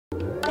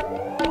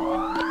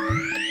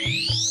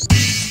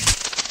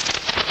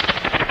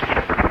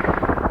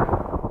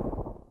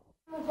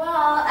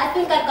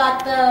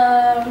about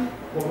the,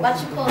 what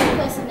you call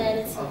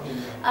personality.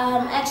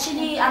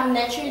 Actually, I'm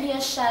naturally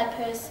a shy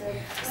person.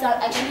 So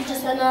I actually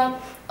just want to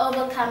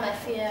overcome my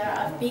fear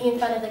of being in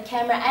front of the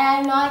camera. And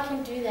I know I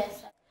can do that.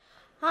 So.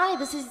 Hi,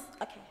 this is,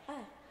 okay, hi.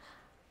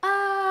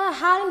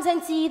 Hi, I'm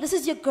Zanti. This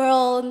is your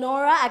girl,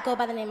 Nora. I go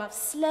by the name of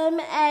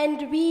Slim.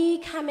 And we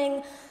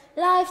coming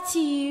live to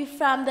you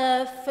from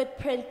the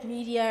Footprint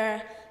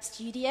Media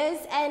Studios,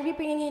 and we're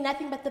bringing you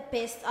nothing but the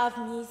best of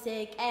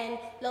music and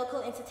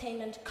local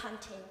entertainment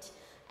content.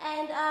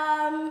 And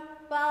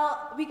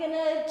well, we're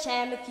gonna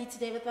jam with you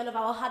today with one of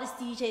our hottest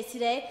DJs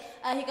today.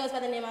 He goes by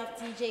the name of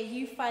DJ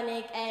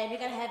Euphonic, and we're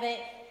gonna have an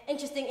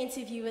interesting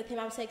interview with him.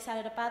 I'm so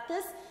excited about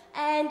this.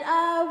 And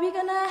we're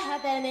gonna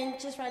have that, and then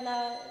just right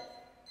now,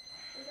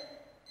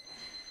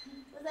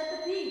 was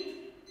that the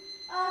beat?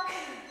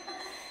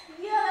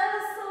 Yeah, that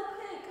was so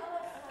quick.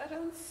 I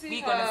don't see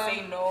we gonna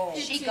say no.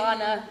 She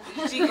gonna.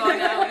 We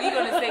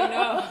gonna say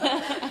no.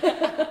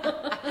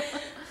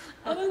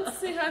 I don't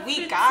see her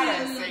we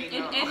gotta say no.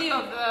 in any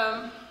of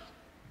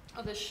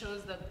the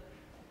shows that.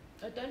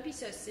 Oh, don't be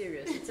so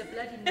serious. It's a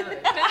bloody no.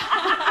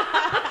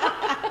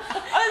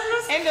 I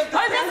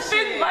just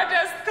being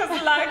modest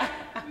because, like,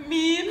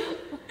 mean.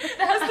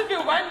 There has to be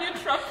one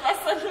neutral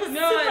person who's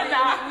we're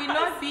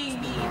not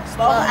being mean.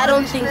 Well, I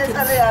don't think it's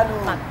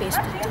my best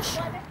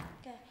position.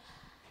 Okay.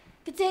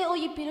 Good day, all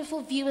you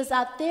beautiful viewers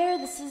out there.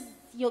 This is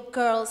your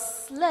girl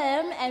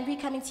Slim, and we're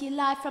coming to you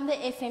live from the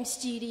FM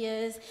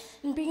studios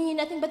and bringing you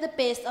nothing but the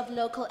best of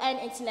local and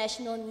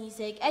international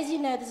music. As you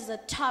know, this is a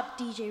top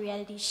DJ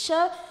reality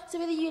show, so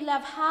whether you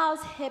love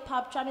house,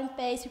 hip-hop, drum and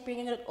bass, we're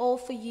bringing it all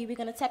for you. We're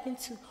going to tap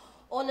into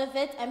all of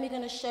it, and we're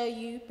going to show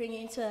you, bring you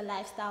into a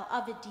lifestyle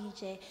of a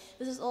DJ.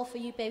 This is all for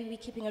you, baby. We're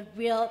keeping it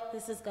real.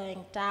 This is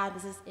going down.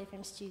 This is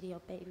FM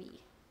studio, baby.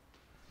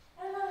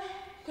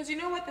 Because you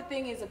know what the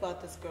thing is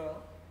about this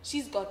girl?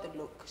 She's got the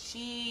look.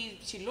 She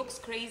looks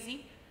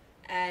crazy,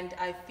 and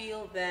I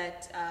feel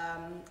that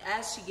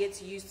as she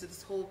gets used to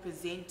this whole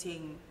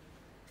presenting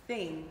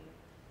thing,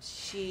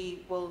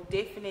 she will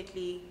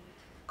definitely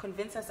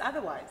convince us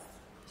otherwise.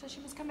 So she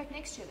must come back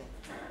next year then.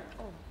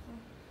 Oh,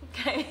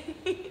 okay.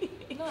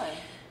 No.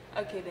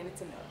 Okay, then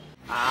it's a no.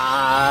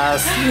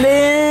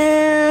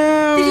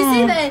 Slim! Did you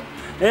see that?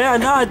 Yeah,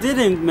 no, I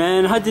didn't,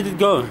 man. How did it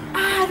go?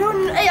 I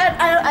don't know. Hey.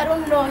 I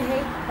don't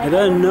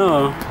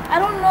know. I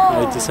don't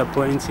know. You're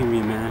disappointing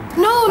me, man.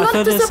 No,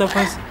 not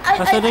disappointing. I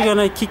thought they're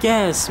gonna kick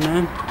ass,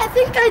 man. I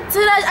think I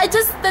did. I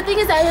just, the thing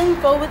is, I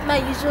didn't go with my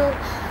usual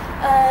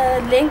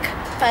link,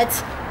 but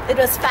it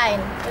was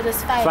fine. It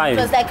was fine. It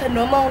was like a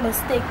normal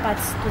mistake, but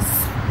it was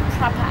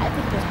proper. I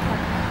think it was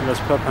proper. It was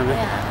proper, man.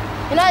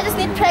 Yeah. You know, I just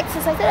need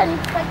practice. I said I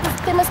need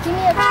practice. They must give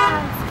me a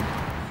chance.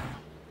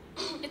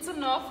 It's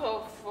enough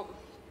for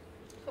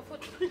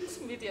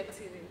Footprint Media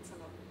TV.